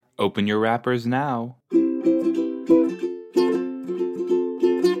Open your wrappers now.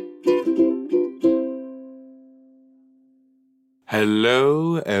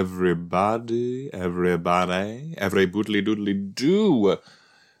 Hello, everybody, every boodly doodly doo.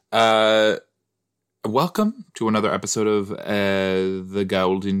 Welcome to another episode of The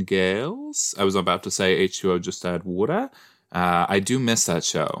Golden Gales. I was about to say H2O Just Add Water. I do miss that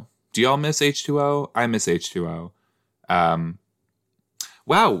show. Do y'all miss H2O? I miss H2O.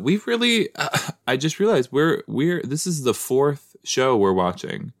 Wow, we've really. I just realized we're. This is the fourth show we're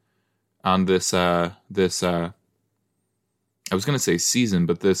watching on this. I was gonna say season,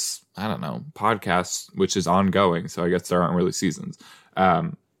 but this, I don't know, podcast, which is ongoing. So I guess there aren't really seasons.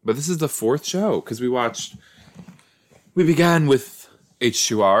 But this is the fourth show because we began with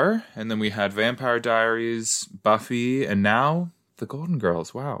H2R, and then we had Vampire Diaries, Buffy, and now The Golden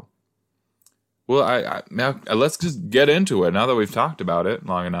Girls. Wow. Well, now let's just get into it now that we've talked about it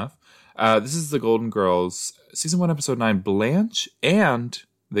long enough. This is The Golden Girls, Season 1, Episode 9, Blanche and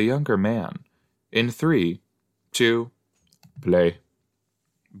the Younger Man. In 3, 2, play.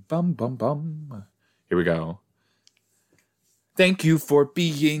 Bum, bum, bum. Here we go. Thank you for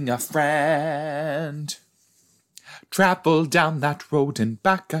being a friend. Travel down that road and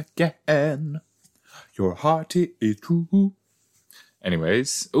back again. Your heart is true.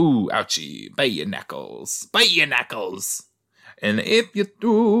 Anyways, ooh, ouchie, bite your knuckles. And if you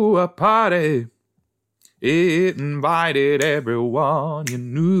threw a party, it invited everyone you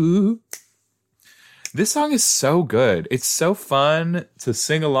knew. This song is so good. It's so fun to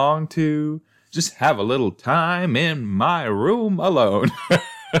sing along to. Just have a little time in my room alone.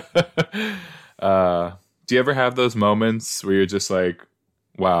 Do you ever have those moments where you're just like,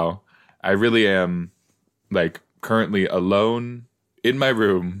 wow, I really am like currently alone in my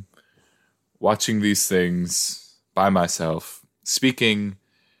room, watching these things by myself, speaking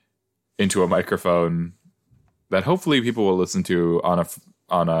into a microphone that hopefully people will listen to on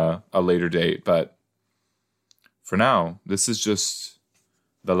a later date. But for now, this is just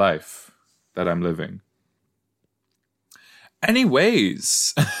the life that I'm living.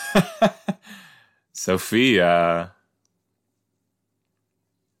 Anyways, Sophia.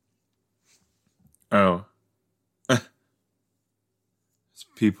 Oh.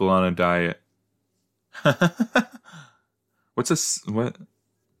 People on a diet. What's this? What?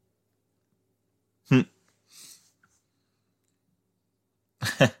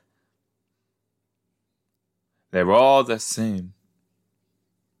 They're all the same.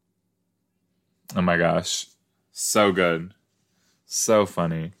 Oh my gosh. So good. So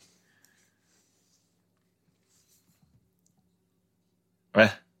funny.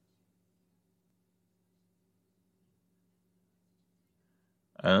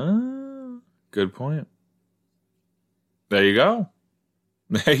 Good point. There you go.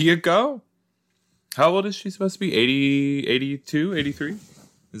 There you go. How old is she supposed to be? 80, 82, 83?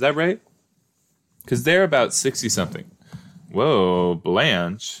 Is that right? Because they're about 60-something. Whoa,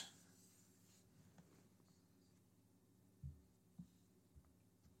 Blanche.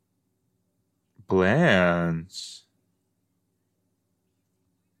 Blanche.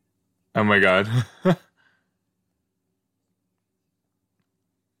 Oh my god.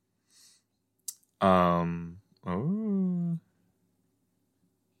 Oh.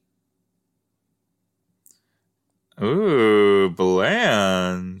 Ooh,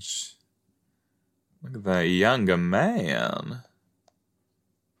 Blanche. Look at that younger man.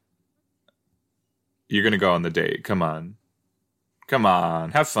 You're gonna go on the date. Come on. Come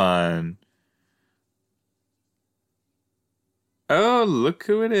on. Have fun. Oh, look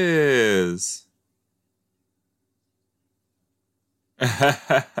who it is.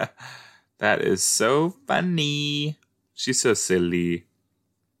 That is so funny. She's so silly.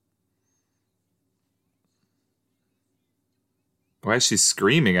 Why is she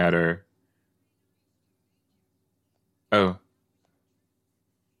screaming at her? Oh.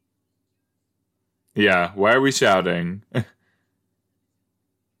 Yeah, why are we shouting?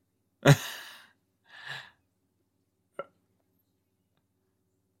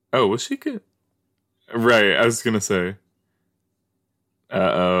 Oh, was she good? Right, I was gonna say.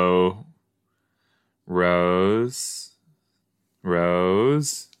 Uh-oh. Rose.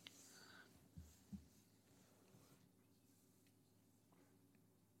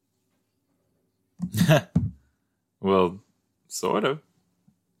 Well, sort of.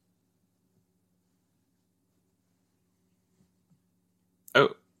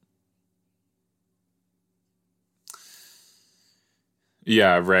 Oh.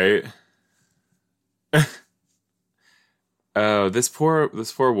 Yeah, right. Oh, this poor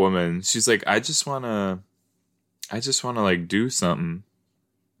woman. She's like, I just wanna like do something.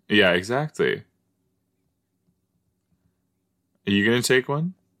 Yeah, exactly. Are you gonna take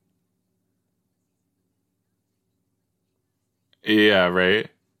one? Yeah, right.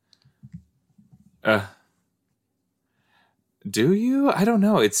 Uh, do you? I don't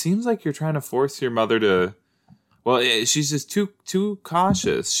know. It seems like you're trying to force your mother to. Well, she's just too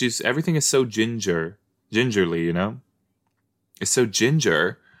cautious. She's everything is so gingerly. It's so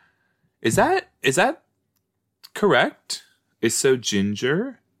ginger. Is that correct? It's so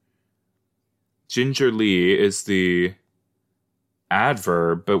ginger. Gingerly is the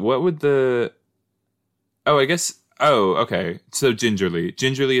adverb, but what would the? Oh, I guess. Oh, okay. So gingerly.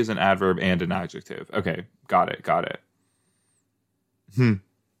 Gingerly is an adverb and an adjective. Okay, got it. Got it. Hmm.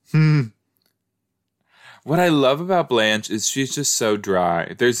 Hmm. What I love about Blanche is she's just so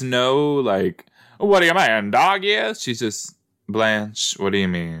dry. There's no like, what do you mean, dog years? She's just Blanche. What do you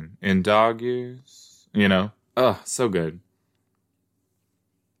mean in dog years? Oh, so good.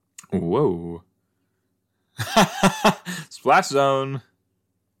 Whoa. Splash zone.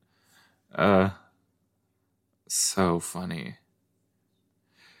 Uh, so funny.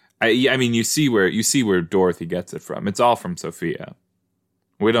 I mean, you see where Dorothy gets it from. It's all from Sophia.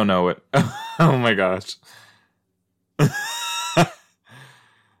 We don't know it. Oh my gosh.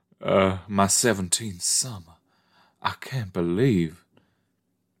 My 17th summer. I can't believe.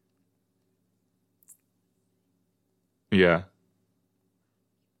 Yeah.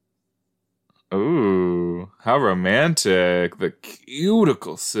 Ooh, how romantic. The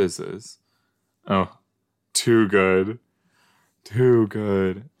cuticle scissors. Oh, too good. Too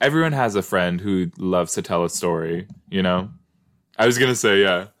good. Everyone has a friend who loves to tell a story. I was going to say,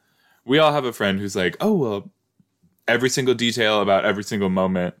 yeah. We all have a friend who's like, oh, well, every single detail about every single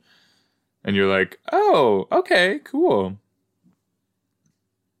moment. And you're like, oh, okay, cool.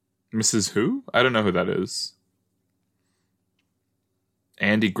 Mrs. Who? I don't know who that is.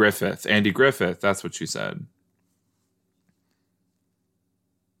 Andy Griffith. Andy Griffith. That's what she said.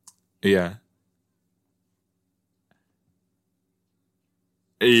 Yeah.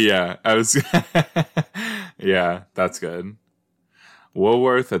 Yeah. I was. Yeah, that's good.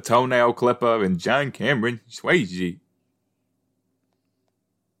 Woolworth, a toenail clipper, and John Cameron Swayze.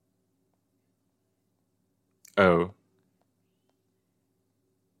 Oh,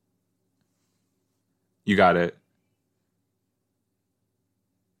 you got it.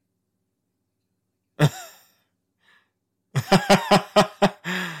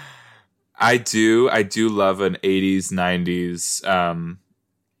 I do love an 80s, 90s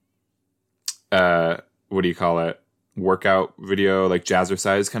what do you call it? Workout video, like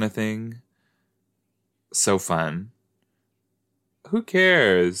jazzercise kind of thing. So fun. Who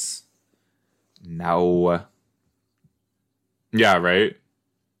cares? No. Yeah, right?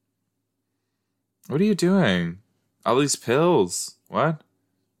 What are you doing? All these pills. What?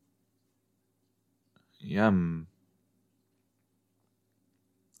 Yum.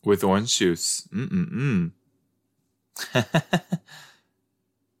 With orange juice. Mm-mm-mm.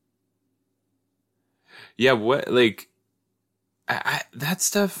 Yeah, what, like, that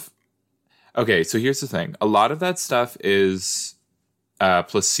stuff. Okay, so here's the thing. A lot of that stuff is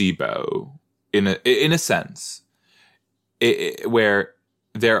placebo in a sense, where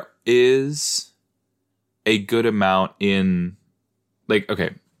there is a good amount in, like,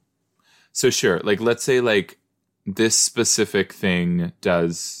 okay, so sure, like, let's say, like, this specific thing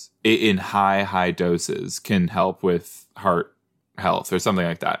does in high doses can help with heart health or something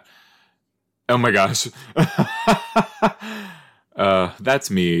like that. Oh my gosh.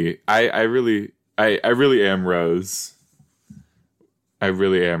 That's me. I really am Rose. I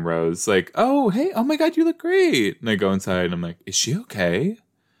really am Rose. Like, oh, hey, oh my God, you look great. And I go inside and I'm like, is she okay?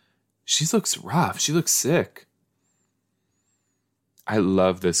 She looks rough. She looks sick. I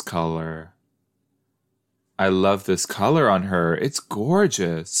love this color. I love this color on her. It's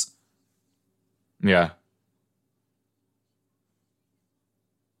gorgeous. Yeah.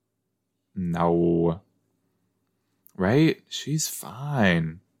 No. Right? She's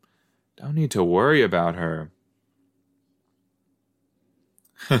fine. Don't need to worry about her.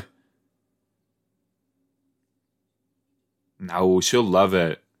 No, she'll love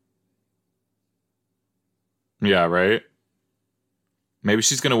it. Yeah, right? Maybe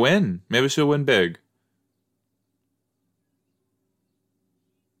she's gonna win. Maybe she'll win big.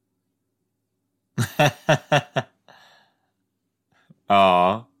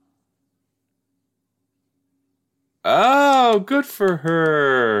 Aw. Oh, good for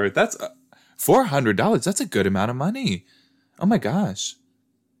her. That's $400. That's a good amount of money. Oh my gosh.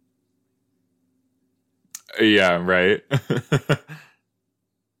 Yeah, right.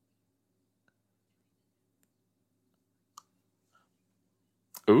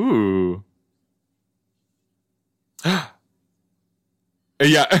 Ooh.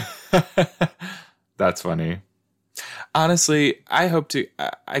 Yeah. That's funny. Honestly, I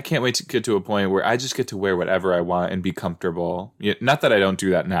can't wait to get to a point where I just get to wear whatever I want and be comfortable. Yeah, not that I don't do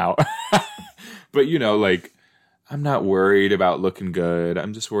that now. But, like, I'm not worried about looking good.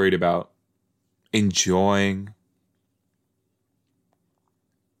 I'm just worried about enjoying.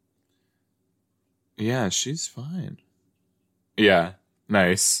 Yeah, she's fine. Yeah,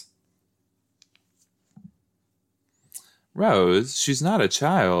 nice. Rose, she's not a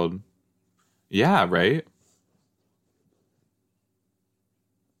child. Yeah, right?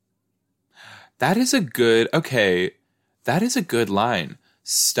 That is a good, okay, that is a good line.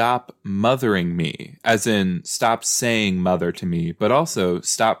 Stop mothering me, as in stop saying mother to me, but also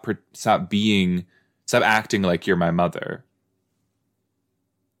stop acting like you're my mother.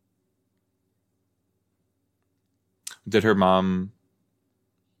 Did her mom?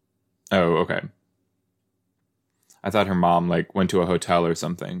 Oh, okay. I thought her mom like went to a hotel or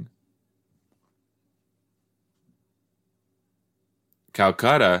something.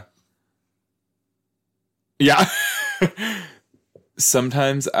 Calcutta. Yeah.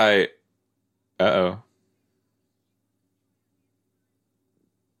 Sometimes I. Uh oh.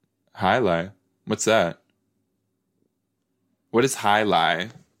 Highlight. What's that? What is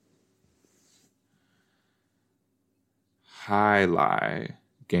highlight? Highlight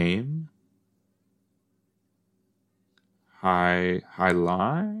game. Lie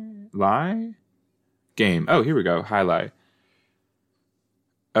game. Oh, here we go. Highlight.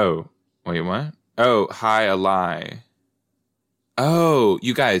 Oh, wait, what? Oh, hi a lie. Oh,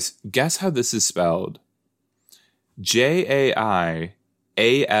 you guys, guess how this is spelled? Jaialai.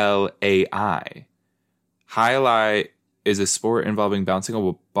 Highlight is a sport involving bouncing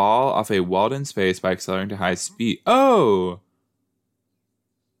a ball off a walled in space by accelerating to high speed. Oh,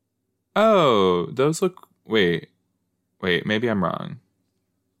 those look. Wait, maybe I'm wrong.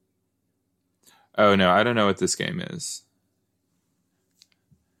 Oh no, I don't know what this game is.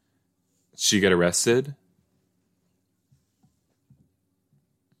 She get arrested?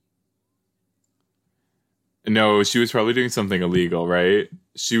 No, she was probably doing something illegal, right?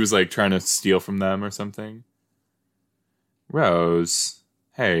 She was like trying to steal from them or something. Rose,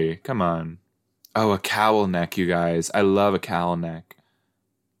 hey, come on. Oh, a cowl neck, you guys. I love a cowl neck.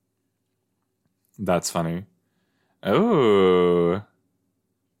 That's funny. Oh,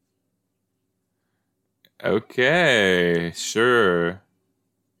 okay, sure.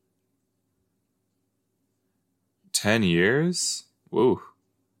 10 years? Whoa.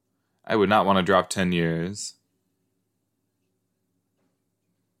 I would not want to drop 10 years.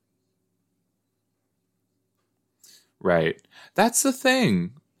 Right. That's the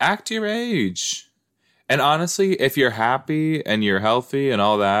thing. Act your age. And honestly, if you're happy and you're healthy and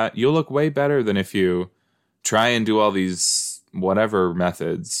all that, you'll look way better than if you try and do all these whatever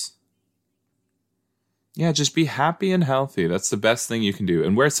methods. Yeah, just be happy and healthy. That's the best thing you can do.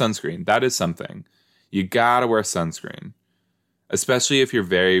 And wear sunscreen. That is something. You gotta wear sunscreen, especially if you're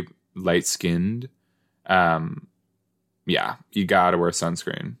very light skinned. Um, yeah, you gotta wear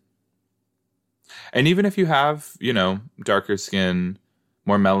sunscreen. And even if you have, darker skin,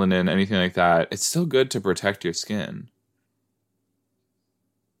 more melanin, anything like that, it's still good to protect your skin.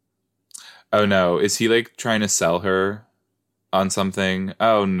 Oh no, is he like trying to sell her on something?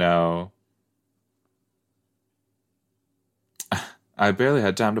 Oh no. I barely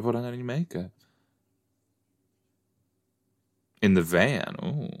had time to put on any makeup. In the van.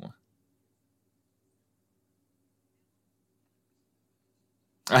 Ooh.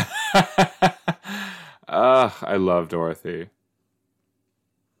 Ugh, I love Dorothy.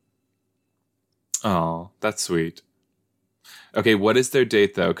 Oh, that's sweet. Okay, what is their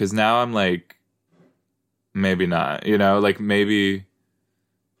date though? Because now I'm like, maybe not. Like maybe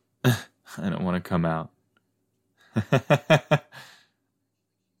I don't want to come out.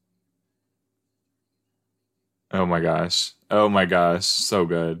 Oh my gosh. Oh my gosh. So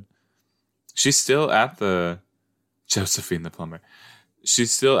good. She's still at the Josephine the plumber.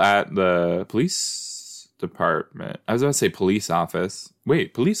 She's still at the police department. I was about to say police office.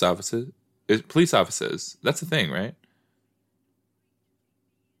 Wait, police offices? Police offices. That's the thing, right?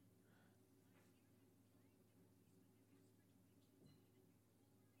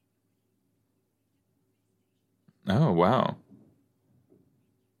 Oh, wow.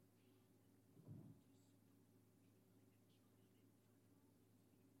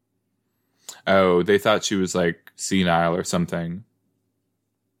 Oh, they thought she was like senile or something.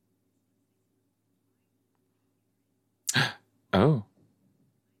 Oh,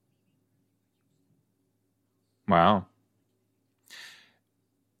 wow.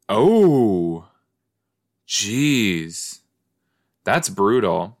 Oh, jeez. That's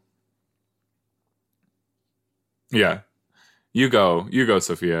brutal. Yeah. You go. You go,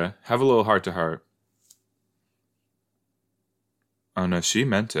 Sophia. Have a little heart to heart. Oh, no, she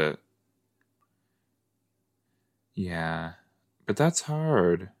meant it. Yeah. But that's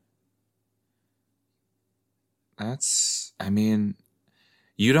hard. I mean,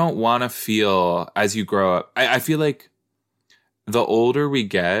 you don't want to feel as you grow up. I feel like the older we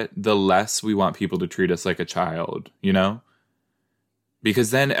get, the less we want people to treat us like a child, you know? Because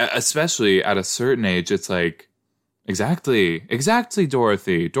then, especially at a certain age, it's like, exactly,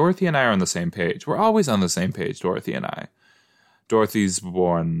 Dorothy. Dorothy and I are on the same page. We're always on the same page, Dorothy and I. Dorothy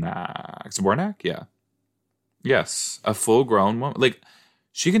Zbornak. Zbornak? Yeah. Yes. A full grown woman. Like,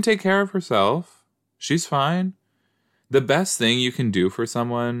 she can take care of herself. She's fine. The best thing you can do for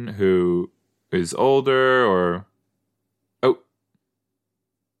someone who is older or. Oh.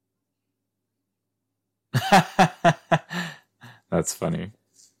 That's funny.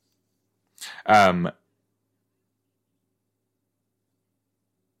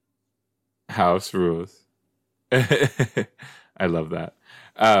 House rules. I love that.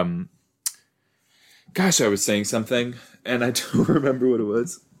 Um, Gosh, I was saying something and I don't remember what it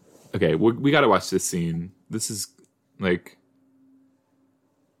was. Okay, we got to watch this scene. This is like,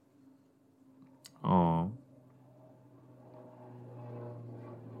 oh,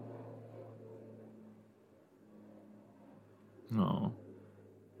 oh,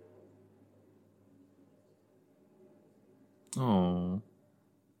 oh,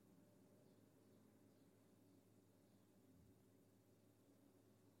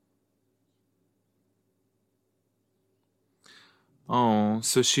 oh.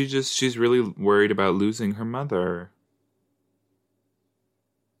 So she's really worried about losing her mother.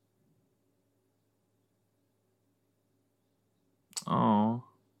 Oh,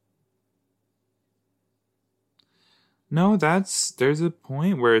 no, there's a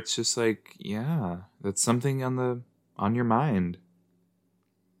point where it's just like, yeah, that's something on your mind.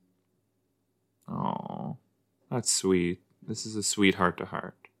 Oh, that's sweet. This is a sweet heart to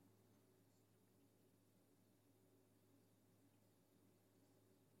heart.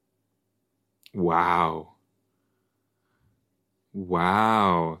 Wow.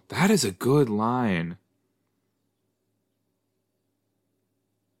 Wow. That is a good line.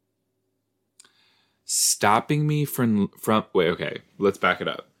 Stopping me from wait, okay, let's back it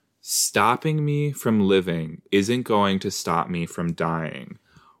up. Stopping me from living isn't going to stop me from dying.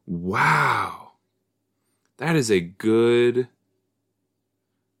 Wow. That is a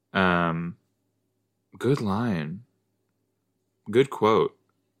um good line. Good quote.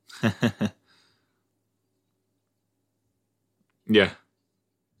 Yeah.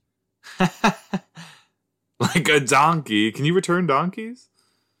 Like a donkey. Can you return donkeys?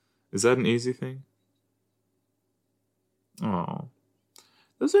 Is that an easy thing? Oh.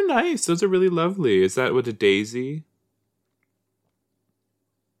 Those are nice. Those are really lovely. Is that what a daisy?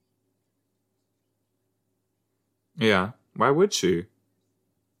 Yeah. Why would she?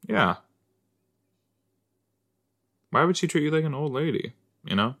 Yeah. Why would she treat you like an old lady?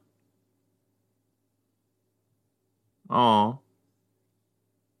 You know? Oh.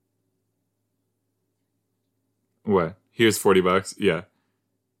 What? Here's $40. Yeah.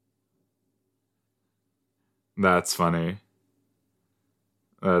 That's funny.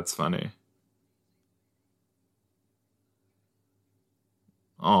 That's funny.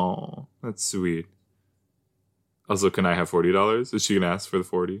 Oh, that's sweet. Also, can I have $40? Is she gonna ask for the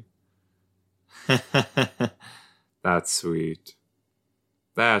 40? That's sweet.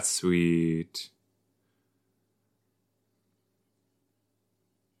 That's sweet.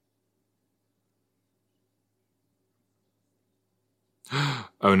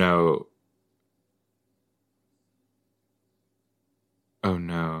 Oh no. Oh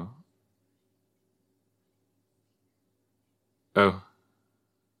no. Oh.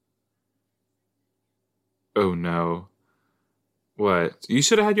 Oh no. What? You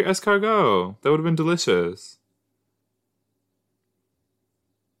should have had your escargot. That would have been delicious.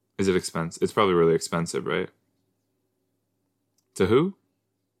 Is it expensive? It's probably really expensive, right? To who?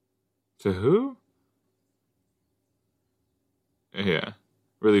 To who? Yeah.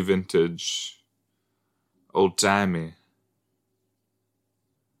 Really vintage. Old timey.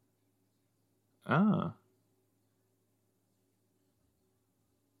 Ah.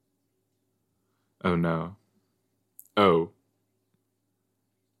 Oh no. Oh.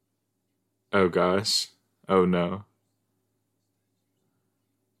 Oh gosh. Oh no.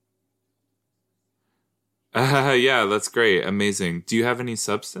 Yeah, that's great. Amazing. Do you have any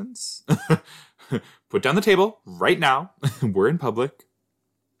substance? Put down the table right now. We're in public.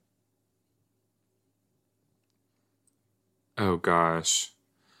 Oh gosh.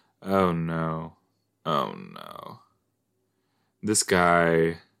 Oh no. Oh no. This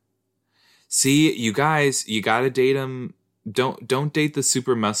guy. See, you guys, you gotta date him. Don't date the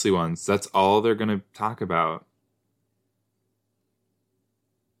super muscly ones. That's all they're gonna talk about.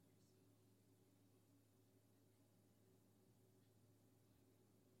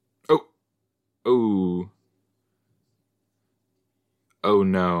 Oh, oh, oh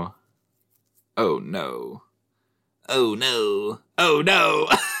no. Oh no. Oh no. Oh no.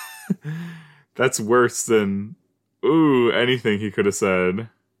 That's worse than anything he could have said.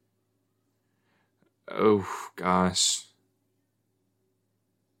 Oh gosh.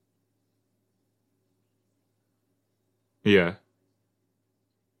 Yeah.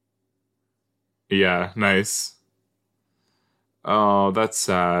 Yeah, nice. Oh, that's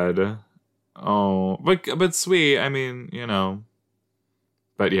sad. Oh, but sweet. I mean,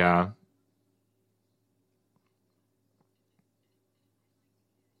 But yeah.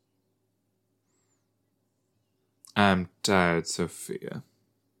 I'm tired, Sophia.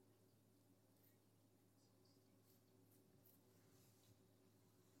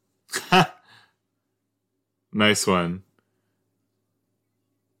 Nice one.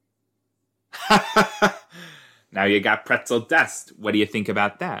 Now you got pretzel dust. What do you think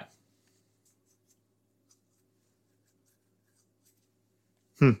about that?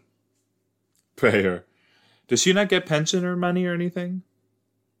 Hmm. Pay her. Does she not get pension or money or anything?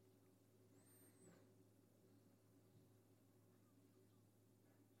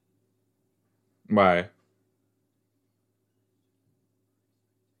 Why?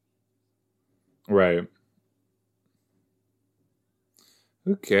 Right.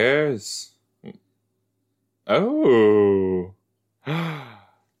 Who cares? Oh.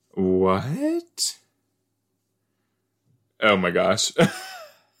 What? Oh my gosh.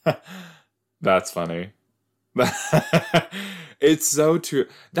 That's funny. It's so true.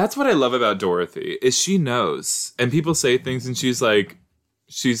 That's what I love about Dorothy is she knows. And people say things and she's like,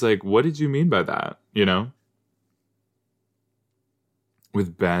 what did you mean by that?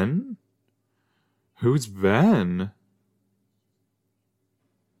 With Ben? Who's Ben?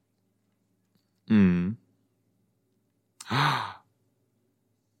 Hmm.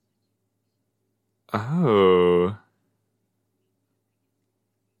 Oh.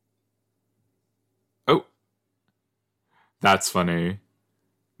 Oh, that's funny.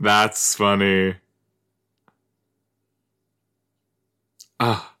 That's funny.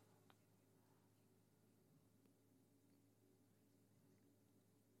 Ah,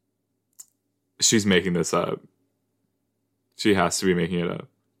 she's making this up. She has to be making it up.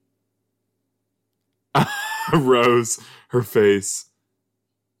 Rose, her face.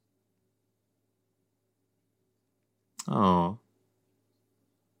 Oh,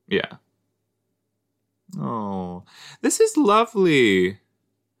 yeah. Oh, this is lovely.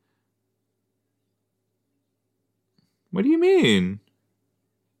 What do you mean?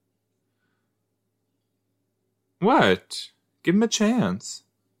 What? Give him a chance.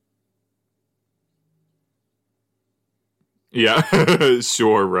 Yeah,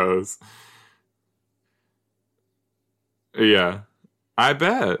 sure, Rose. Yeah, I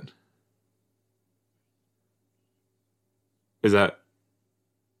bet. Is that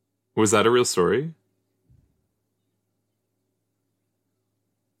was that a real story?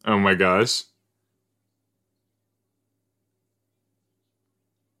 Oh my gosh.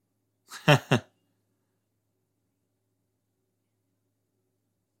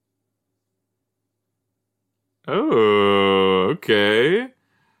 Oh, okay.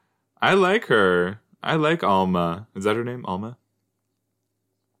 I like her. I like Alma. Is that her name? Alma?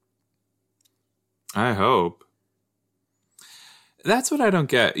 I hope. That's what I don't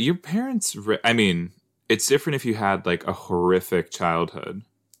get. Your parents, I mean, it's different if you had like a horrific childhood.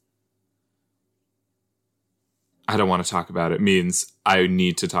 I don't want to talk about it means I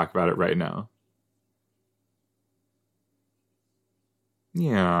need to talk about it right now.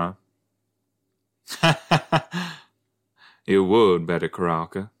 Yeah. You would, Betty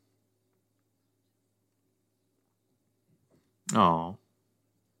Crocker. Oh,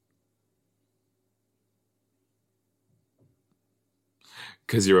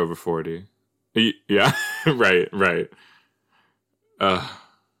 because you're over 40. Yeah, right, right. Uh,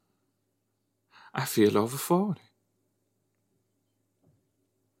 I feel over 40.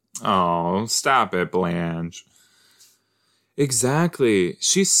 Oh, stop it, Blanche. Exactly.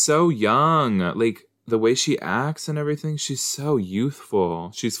 She's so young. Like, the way she acts and everything, she's so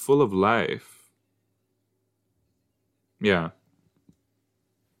youthful. She's full of life. Yeah.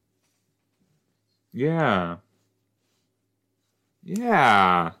 Yeah.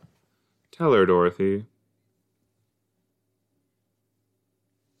 Yeah. Tell her, Dorothy.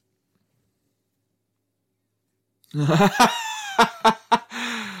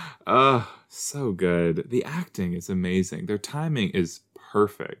 So good. The acting is amazing. Their timing is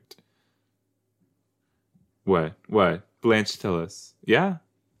perfect. What? Blanche, tell us. Yeah?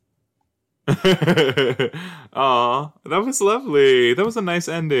 Aw, that was lovely. That was a nice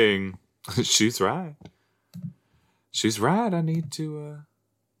ending. She's right. She's right. I need to,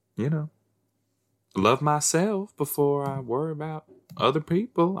 love myself before I worry about other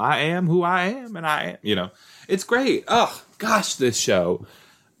people. I am who I am, and I am, It's great. Oh, gosh, this show.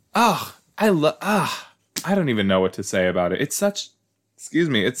 Oh, I don't even know what to say about it. It's such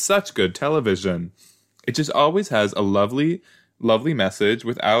good television. It just always has a lovely, lovely message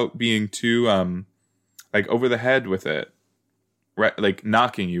without being too, over the head with it. Right? Like,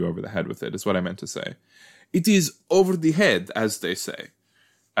 knocking you over the head with it is what I meant to say. It is over the head, as they say.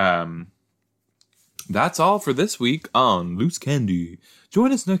 That's all for this week on Loose Candy.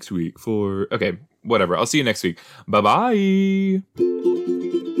 Join us next week for... Okay, whatever. I'll see you next week. Bye-bye.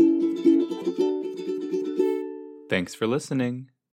 Thanks for listening.